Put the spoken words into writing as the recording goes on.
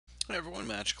Hi everyone,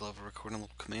 MTGO recording a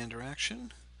little commander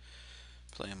action.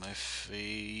 Playing my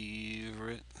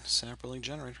favorite Saproling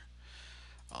generator.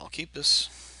 I'll keep this.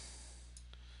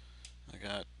 I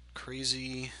got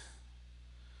crazy,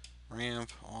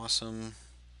 ramp, awesome.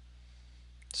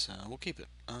 So we'll keep it.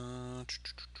 I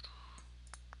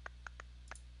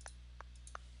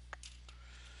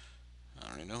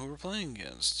don't even know who we're playing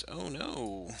against. Oh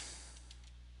no!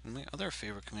 One of my other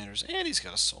favorite commanders, and he's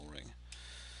got a soul ring.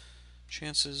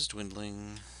 Chances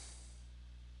dwindling.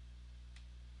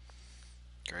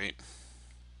 Great.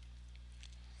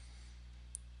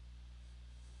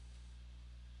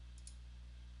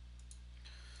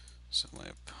 So my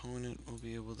opponent will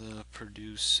be able to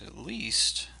produce at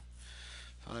least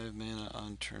 5 mana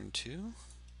on turn 2,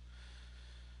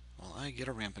 while I get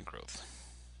a rampant growth.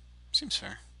 Seems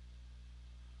fair.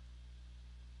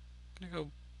 I'm gonna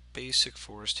go basic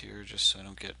forest here just so I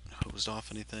don't get hosed off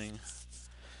anything.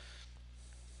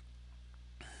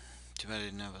 Too bad I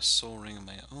didn't have a soul ring of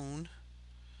my own.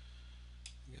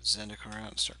 Get Zendikar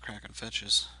out and start cracking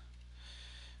fetches.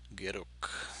 Get oak.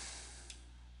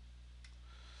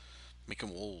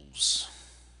 Making wolves.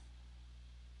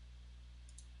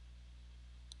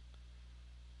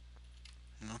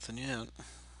 Nothing yet.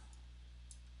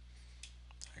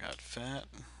 I got fat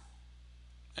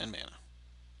and mana.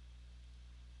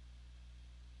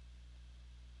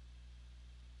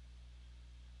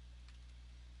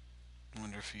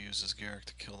 Wonder if he uses Garrick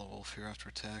to kill the wolf here after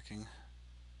attacking.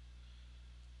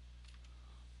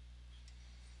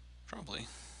 Probably.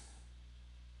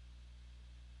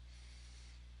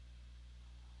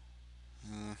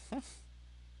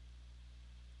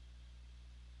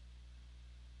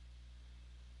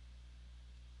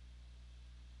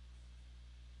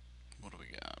 What do we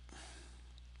got?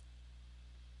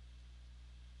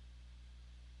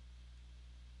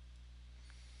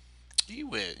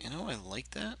 Ewit. You know, I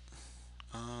like that.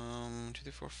 2,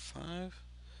 3, 4, 5.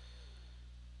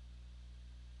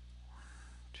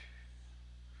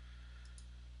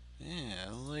 Yeah, I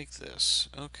like this.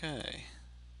 Okay.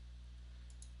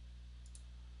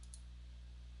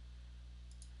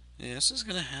 Yeah, this is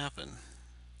gonna happen.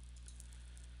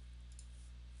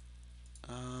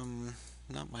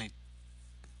 Not my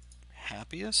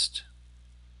happiest,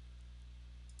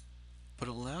 but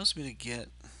it allows me to get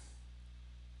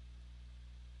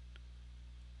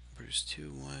produce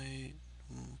 2 white,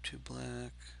 2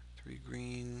 black, 3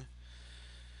 green.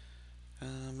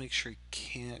 Make sure he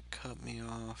can't cut me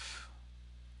off.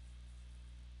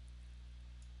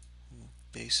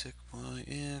 Basic white.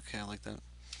 Yeah, okay, I like that.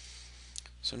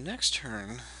 So next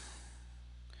turn,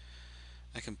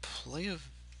 I can play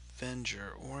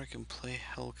Avenger, or I can play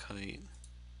Hellkite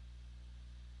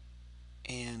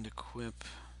and equip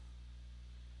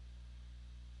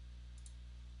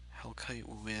Hellkite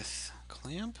with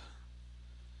Clamp.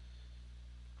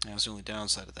 That was the only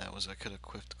downside of that, was I could have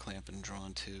equipped Clamp and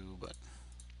drawn 2, but...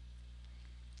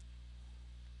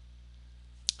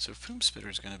 So Foom Spitter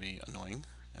is going to be annoying,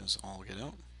 as all get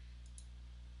out.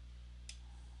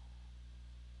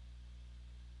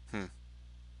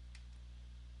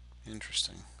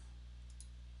 Interesting.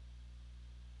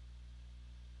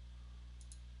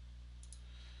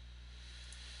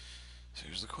 So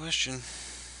here's the question.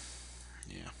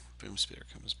 Yeah, Boom Spitter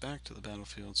comes back to the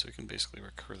battlefield, so we can basically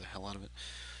recur the hell out of it.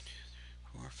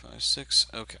 4, 5, 6.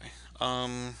 Okay.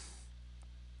 I'm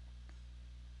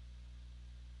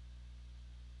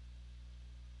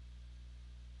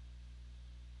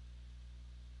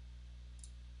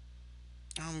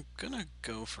gonna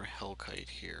go for Hellkite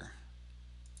here.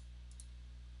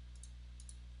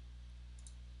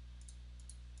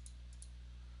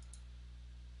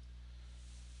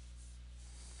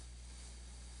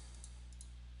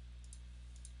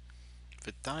 If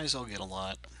it dies, I'll get a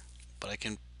lot, but I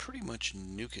can pretty much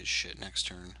nuke his shit next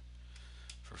turn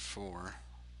for 4.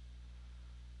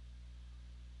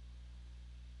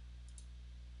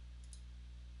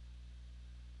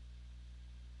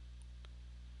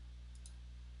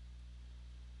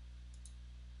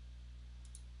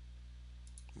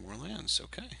 More lands,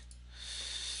 okay.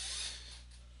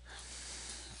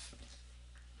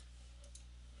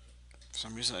 For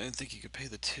some reason, I didn't think you could pay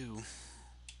the 2.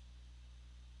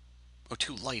 Oh,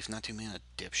 2 life, not 2 mana,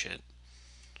 dipshit.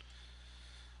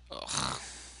 Ugh,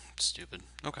 stupid.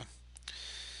 Okay.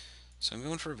 So I'm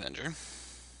going for Avenger.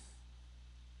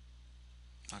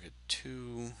 I'll get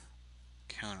 2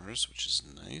 counters, which is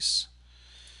nice.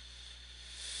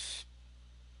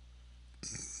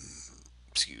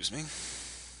 Excuse me.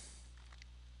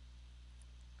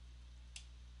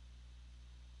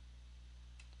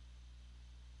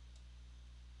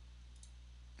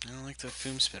 I don't like the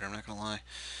Foom Spitter, I'm not gonna lie.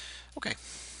 Okay.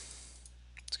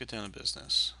 get down to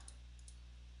business.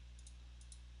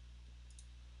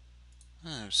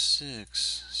 5,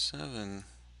 6, 7.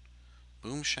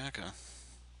 Boom shaka.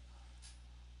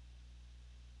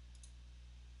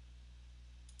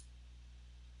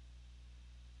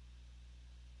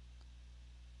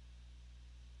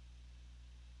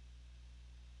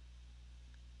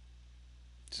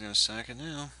 He's gonna sack it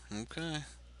now. Okay.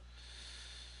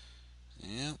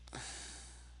 Yep.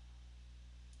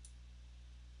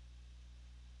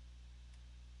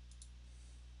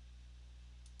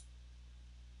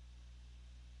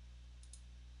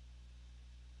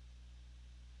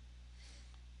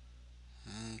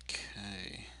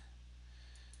 Okay.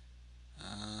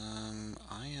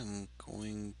 I am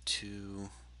going to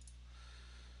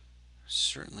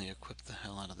certainly equip the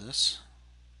hell out of this.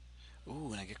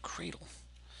 Ooh, and I get Cradle.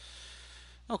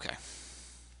 Okay.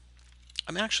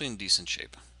 I'm actually in decent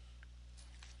shape.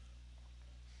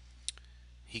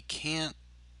 He can't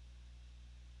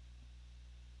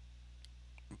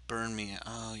burn me.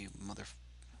 Oh, you mother...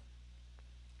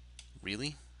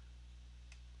 Really?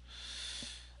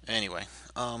 Anyway,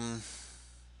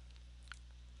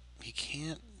 he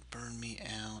can't burn me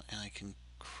out, and I can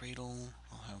Cradle.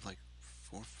 I'll have like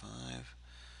 4, 5.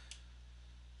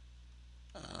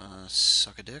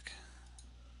 Suck a dick.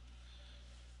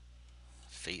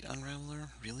 Fate Unraveler?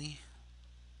 Really?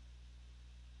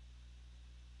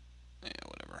 Yeah,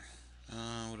 whatever.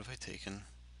 What have I taken?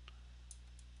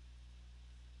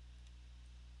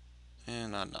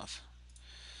 Not enough.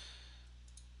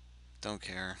 Don't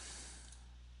care.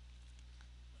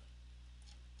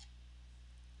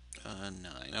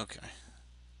 9, okay.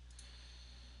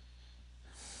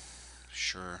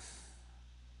 Sure.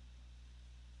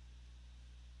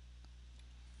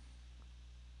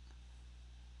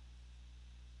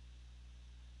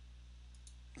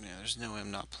 Yeah, there's no way I'm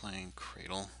not playing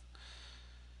Cradle.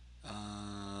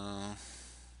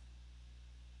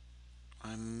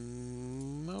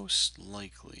 I'm most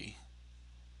likely...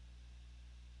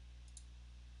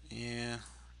 Yeah.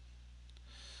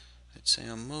 I'd say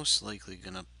I'm most likely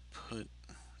gonna put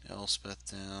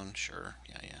Elspeth down. Sure,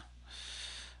 yeah.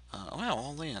 Wow,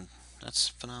 all land. That's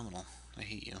phenomenal. I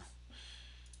hate you.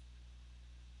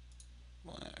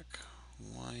 Black,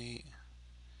 white.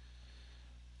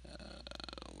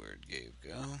 Where'd Ghave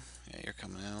go? Yeah, you're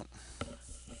coming out.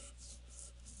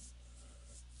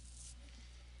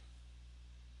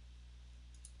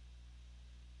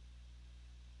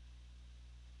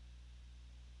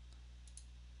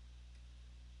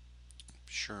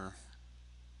 Sure.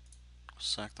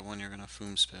 Sack the one you're gonna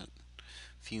fume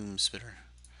spitter.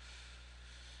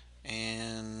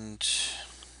 And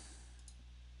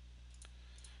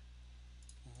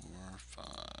 4, 5,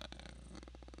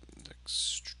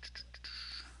 6.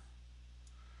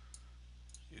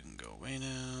 You can go away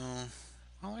now.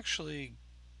 I'll actually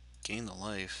gain the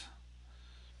life.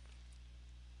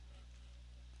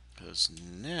 Because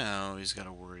now he's got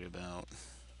to worry about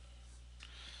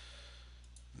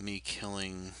me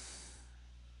killing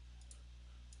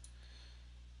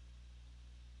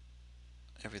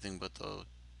everything but the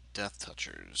Death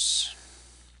Touchers.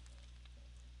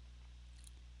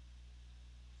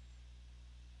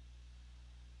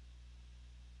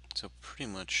 So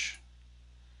pretty much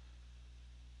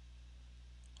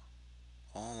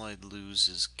all I'd lose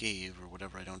is Ghave or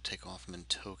whatever I don't take off him in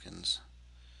tokens.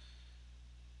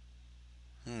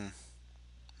 No,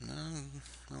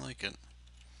 I like it.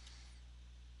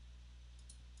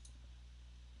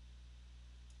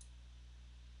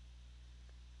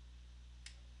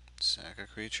 Sack a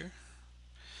creature.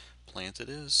 Plant it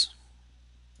is.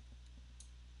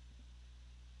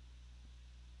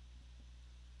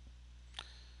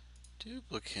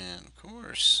 Duplicate, of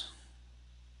course.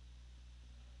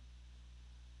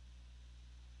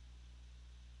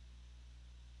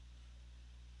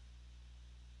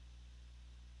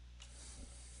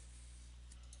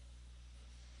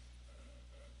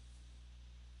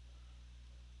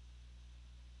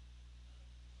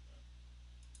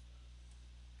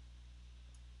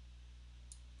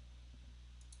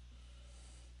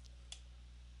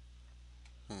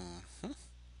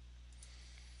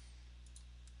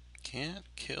 Can't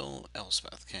kill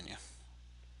Elspeth, can you?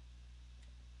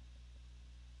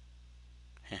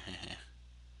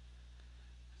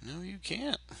 No, you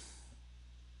can't.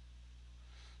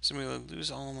 So I'm going to lose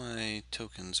all my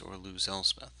tokens or lose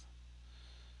Elspeth.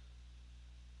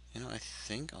 You know, I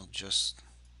think I'll just...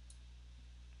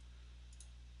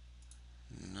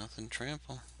 Nothing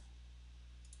trample.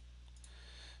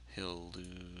 He'll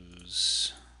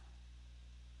lose...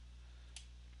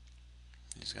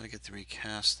 He's got to get to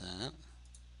recast that.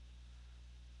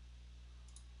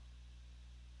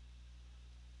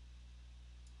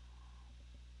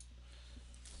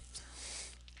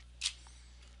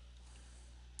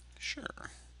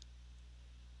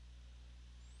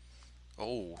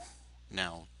 Oh,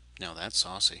 now, now that's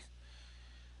saucy.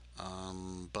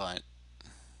 But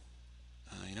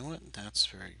you know what? That's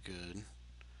very good.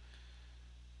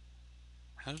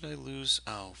 How did I lose?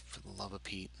 Oh, for the love of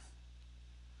Pete.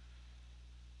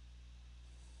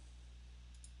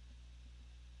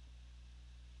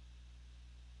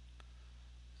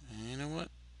 You know what?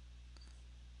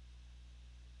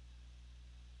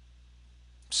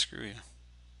 Screw you.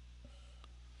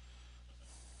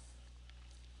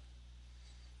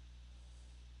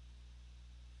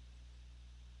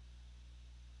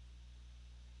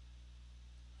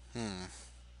 Hmm.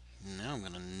 Now I'm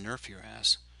gonna nerf your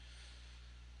ass.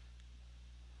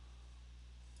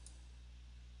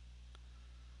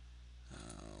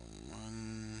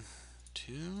 1,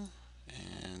 2,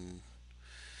 and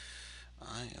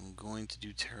I am going to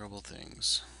do terrible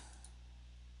things.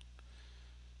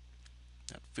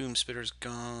 That boom spitter's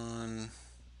gone.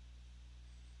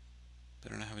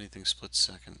 Better not have anything split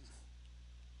second.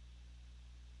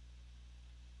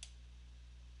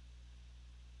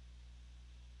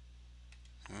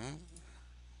 Well,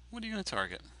 what are you gonna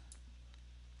target?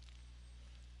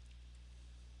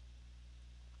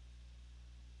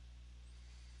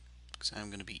 Because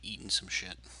I'm gonna be eating some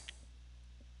shit.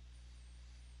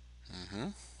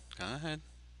 Go ahead.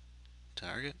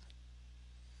 Target.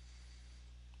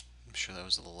 I'm sure that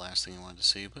was the last thing I wanted to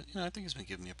see, but I think he's been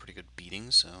giving me a pretty good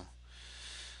beating, so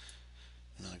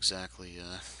I'm not exactly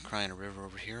crying a river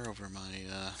over here over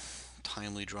my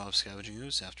timely draw of Scavenging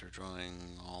Ooze after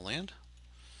drawing all land.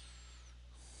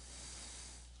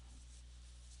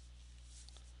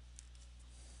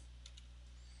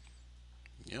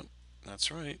 Yep, that's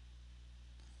right.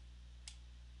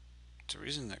 It's a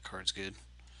reason that card's good.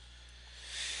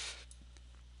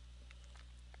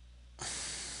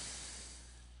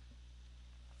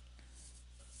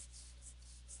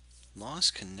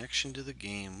 Lost connection to the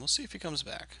game. We'll see if he comes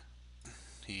back.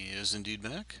 He is indeed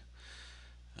back.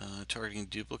 Targeting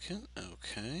duplicate.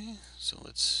 Okay, so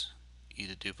let's eat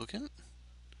a duplicate.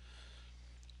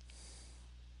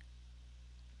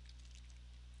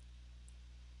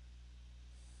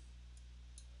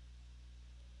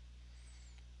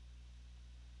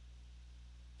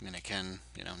 I mean, I can,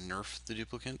 nerf the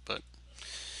duplicate, but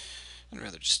I'd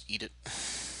rather just eat it.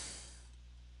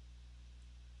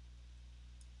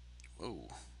 Whoa.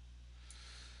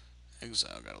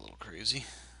 Exile got a little crazy.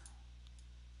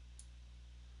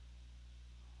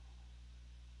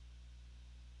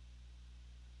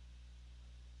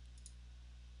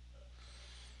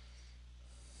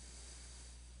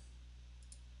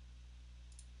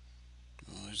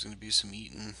 Well, there's going to be some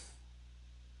eating.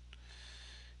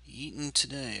 Eating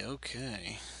today,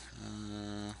 okay.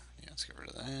 Yeah, let's get rid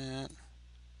of that.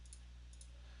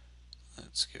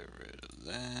 Let's get rid of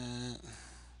that.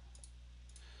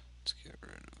 Let's get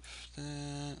rid of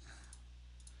that.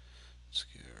 Let's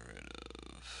get rid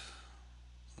of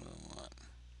what do I want?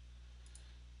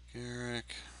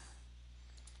 Garrick.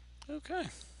 Okay.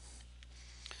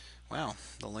 Wow,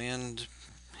 the land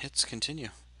hits continue.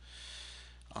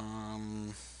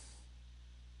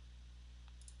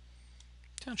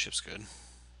 Township's good.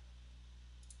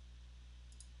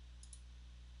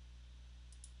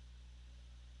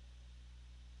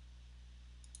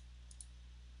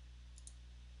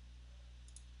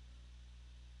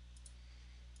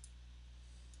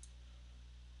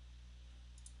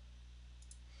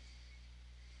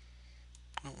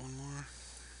 Oh, one more.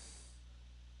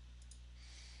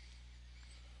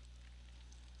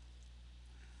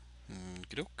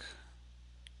 Gidok.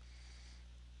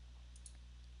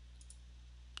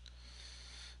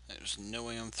 There's no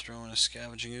way I'm throwing a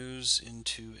Scavenging Ooze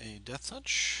into a Death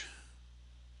Touch.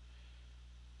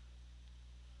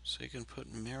 So you can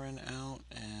put Meren out,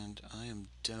 and I am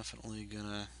definitely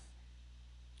gonna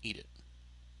eat it.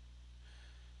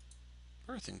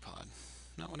 Birthing Pod.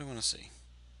 Not what I want to see.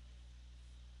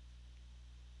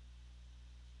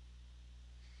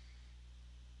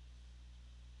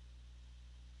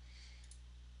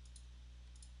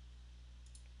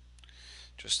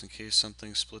 Just in case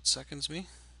something split seconds me.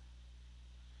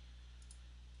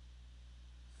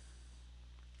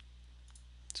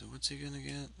 So what's he gonna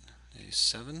get? A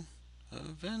 7?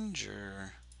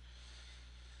 Avenger.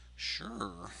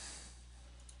 Sure.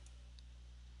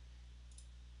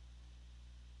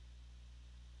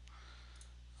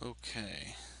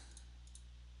 Okay.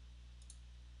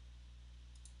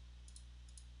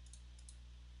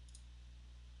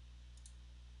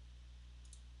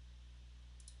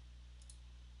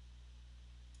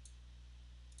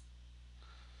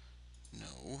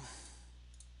 No.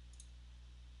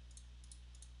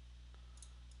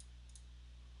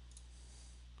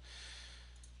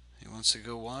 He wants to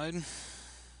go wide.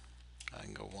 I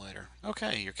can go wider.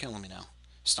 Okay, you're killing me now.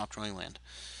 Stop drawing land.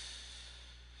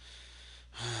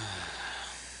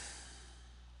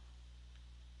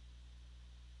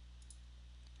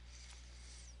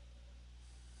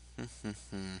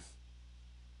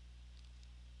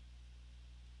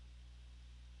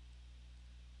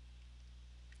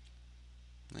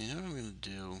 You know what I'm going to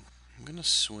do? I'm going to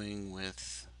swing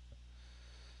with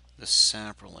the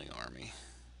Saproling army.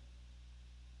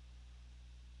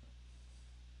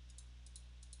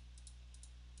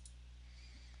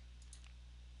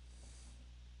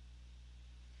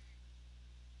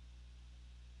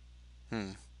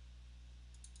 Hmm.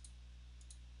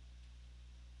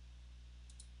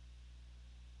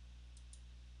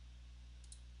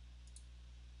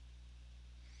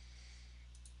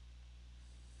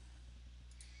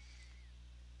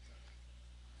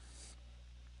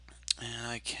 And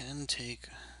I can take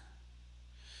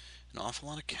an awful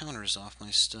lot of counters off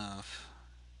my stuff.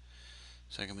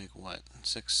 So I can make what?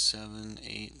 6, 7,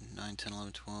 8, 9, 10,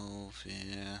 11, 12,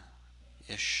 yeah,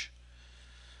 ish.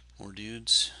 More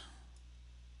dudes.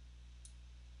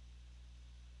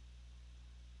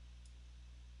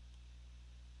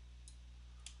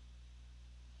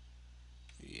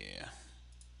 Yeah.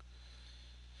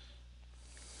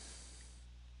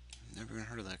 Never even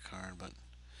heard of that card, but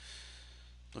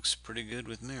looks pretty good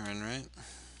with Meren, right?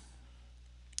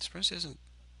 Surprised he hasn't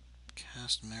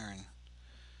cast Meren.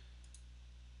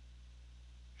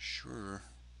 Sure.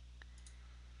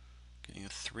 Getting a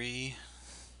 3.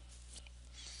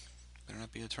 Better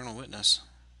not be Eternal Witness.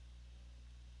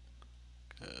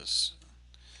 Because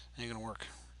it ain't gonna work.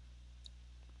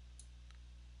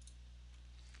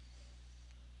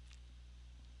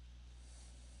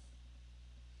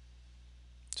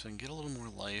 So I can get a little more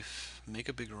life, make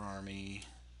a bigger army.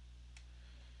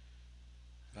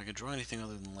 If I could draw anything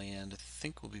other than land, I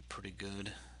think we'll be pretty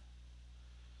good.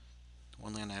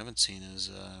 One land I haven't seen is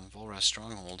Volra's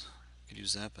Stronghold. Could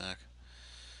use that back.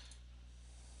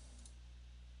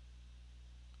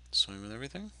 Swing with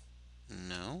everything?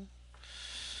 No.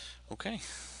 Okay.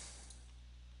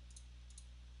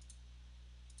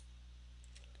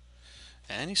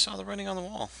 And he saw the writing on the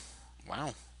wall.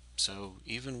 Wow. So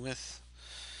even with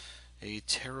a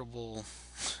terrible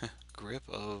grip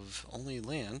of only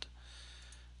land,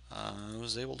 I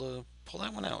was able to pull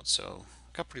that one out. So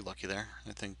got pretty lucky there.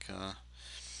 I think I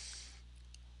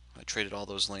traded all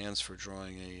those lands for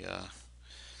drawing a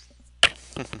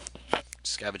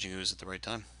Scavenging Ooze at the right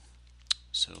time.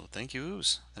 So thank you,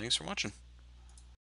 Ooze. Thanks for watching.